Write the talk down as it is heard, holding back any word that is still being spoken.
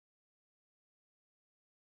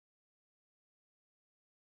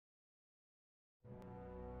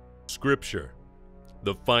Scripture,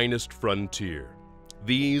 the finest frontier.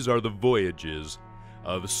 These are the voyages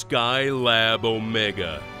of Skylab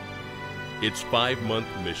Omega. Its 5-month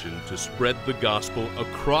mission to spread the gospel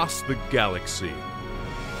across the galaxy,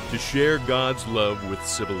 to share God's love with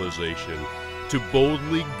civilization, to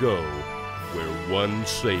boldly go where one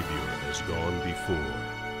Savior has gone before.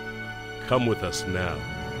 Come with us now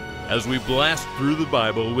as we blast through the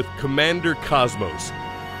Bible with Commander Cosmos,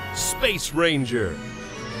 Space Ranger.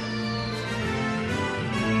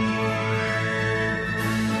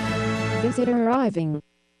 Visitor arriving.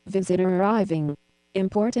 Visitor arriving.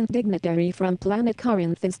 Important dignitary from planet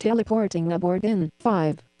Corinth is teleporting aboard in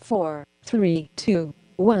 5, 4, 3, 2,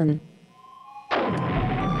 1.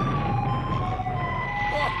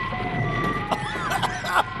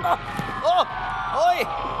 Oi!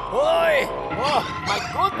 Oh, my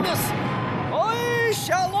goodness! Oi,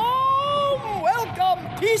 shalom!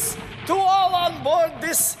 Welcome, peace to all on board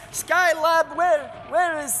this Skylab.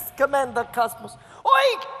 Where is Commander Cosmos?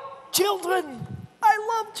 Oi, children! I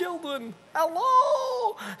love children.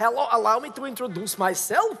 Hello! Hello, allow me to introduce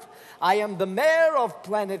myself. I am the mayor of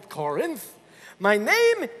planet Corinth. My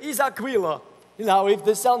name is Aquila. Now, if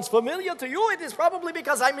this sounds familiar to you, it is probably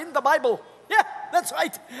because I'm in the Bible. Yeah, that's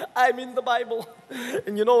right. I'm in the Bible.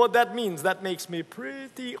 And you know what that means? That makes me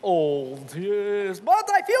pretty old. Yes, but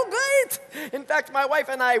I feel great. In fact, my wife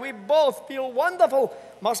and I, we both feel wonderful.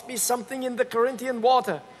 Must be something in the Corinthian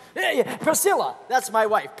water. Yeah, Priscilla, that's my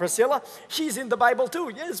wife, Priscilla. She's in the Bible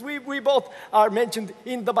too. Yes, we both are mentioned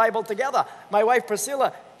in the Bible together. My wife,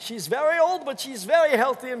 Priscilla, she's very old, but she's very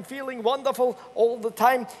healthy and feeling wonderful all the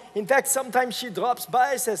time. In fact, sometimes she drops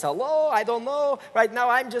by, says hello, I don't know. Right now,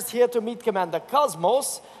 I'm just here to meet Commander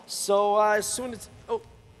Cosmos. So as soon as... Oh.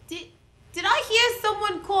 Did I hear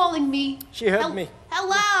someone calling me? She heard me.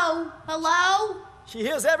 Hello? Hello? She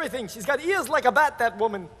hears everything. She's got ears like a bat, that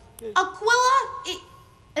woman. Aquila?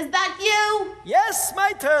 Is that you? Yes,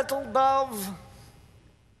 my turtle dove.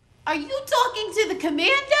 Are you talking to the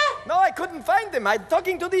commander? No, I couldn't find him. I'm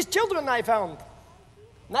talking to these children I found.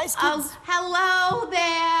 Nice kids. Oh, hello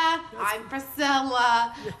there. I'm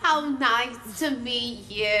Priscilla. How nice to meet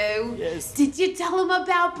you. Yes. Did you tell him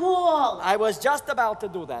about Paul? I was just about to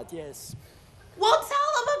do that, yes. Well,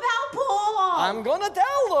 tell him about Paul. I'm gonna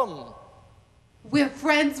tell them. We're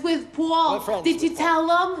friends with Paul. We're friends Did you tell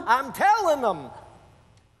him? I'm telling them.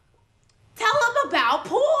 Tell him about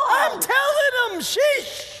Paul. I'm telling them.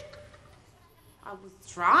 Sheesh. I was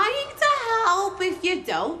trying to help. If you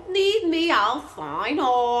don't need me, I'll sign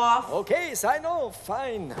off. Okay, sign off.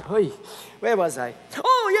 Fine. Oy, where was I?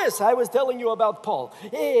 Oh, yes, I was telling you about Paul.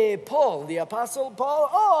 Hey, Paul, the Apostle Paul.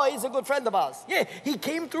 Oh, he's a good friend of ours. Yeah, he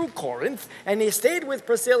came through Corinth, and he stayed with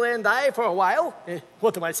Priscilla and I for a while.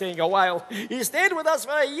 What am I saying, a while? He stayed with us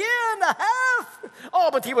for a year and a half. Oh,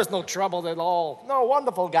 but he was no trouble at all. No,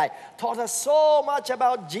 wonderful guy. Taught us so much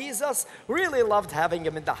about Jesus. Really loved having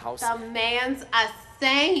him in the house. The man's a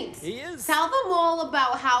saint. He is. Tell them all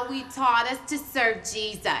about how he taught us to serve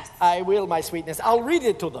Jesus. I will, my sweetness. I'll read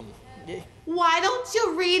it to them. Yeah. Why don't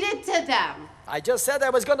you read it to them? I just said I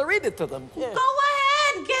was going to read it to them. Yeah. Go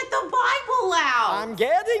ahead, get the Bible out. I'm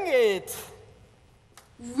getting it.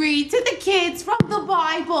 Read to the kids from the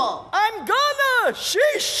Bible. I'm gonna.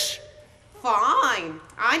 Sheesh. Fine.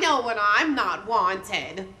 I know when I'm not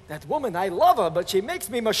wanted. That woman, I love her, but she makes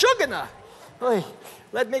me mashugana. Oy,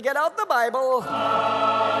 let me get out the Bible.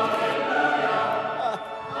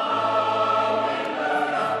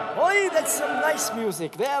 Oy, that's some nice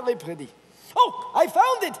music. Very pretty. Oh, I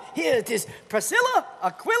found it. Here it is. Priscilla,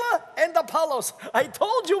 Aquila, and Apollos. I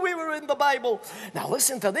told you we were in the Bible. Now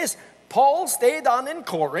listen to this. Paul stayed on in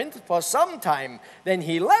Corinth for some time. Then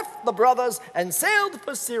he left the brothers and sailed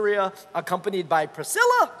for Syria, accompanied by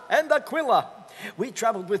Priscilla and Aquila. We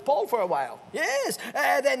traveled with Paul for a while. Yes.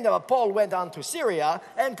 Then Paul went on to Syria,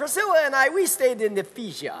 and Priscilla and I, we stayed in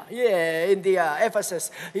Ephesia. Yeah, in the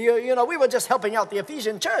Ephesus. You know, we were just helping out the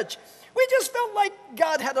Ephesian church. We just felt like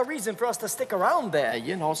God had a reason for us to stick around there,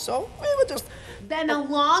 you know, so we were just... Then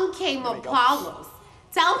along came Apollos.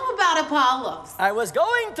 Tell them about Apollos. I was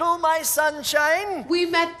going to, my sunshine. We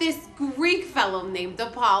met this Greek fellow named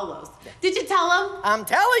Apollos. Did you tell him? I'm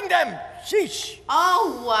telling them. Sheesh.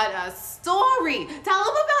 Oh, what a story. Tell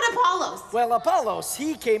him about Apollos. Well, Apollos,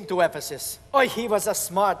 he came to Ephesus. Oh, he was a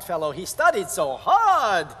smart fellow. He studied so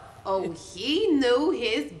hard. Oh, he knew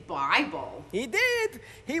his Bible. He did.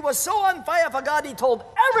 He was so on fire for God, he told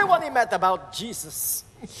everyone he met about Jesus.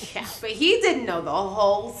 Yeah, but he didn't know the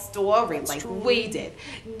whole story like we did.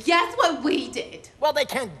 Guess what we did? Well, they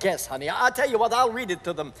can't guess, honey. I'll tell you what, I'll read it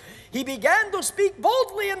to them. He began to speak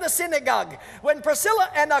boldly in the synagogue. When Priscilla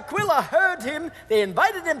and Aquila heard him, they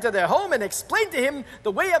invited him to their home and explained to him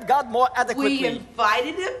the way of God more adequately. We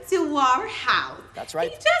invited him to our house. That's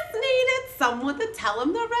right. He just needed someone to tell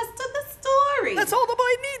him the rest of the story. That's all the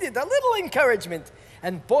boy needed, a little encouragement.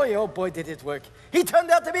 And boy, oh boy, did it work. He turned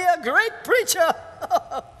out to be a great preacher.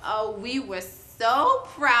 Oh, we were so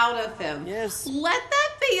proud of him. Yes. Let that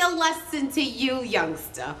be a lesson to you,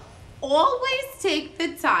 youngster. Always take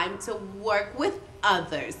the time to work with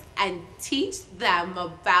others and teach them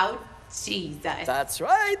about Jesus. That's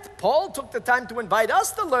right. Paul took the time to invite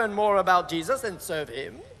us to learn more about Jesus and serve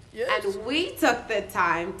him. Yes. And we took the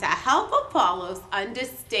time to help Apollos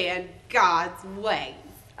understand God's way.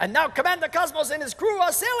 And now Commander Cosmos and his crew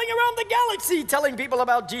are sailing around the galaxy telling people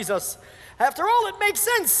about Jesus. After all, it makes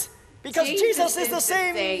sense. Because Jesus is the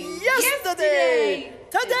same yesterday,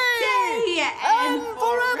 today, and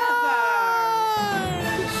forever.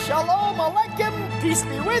 Shalom Aleichem. Peace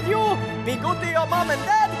be with you. Be good to your mom and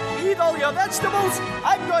dad. Eat all your vegetables.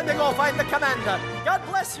 I'm going to go find the commander. God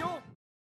bless you.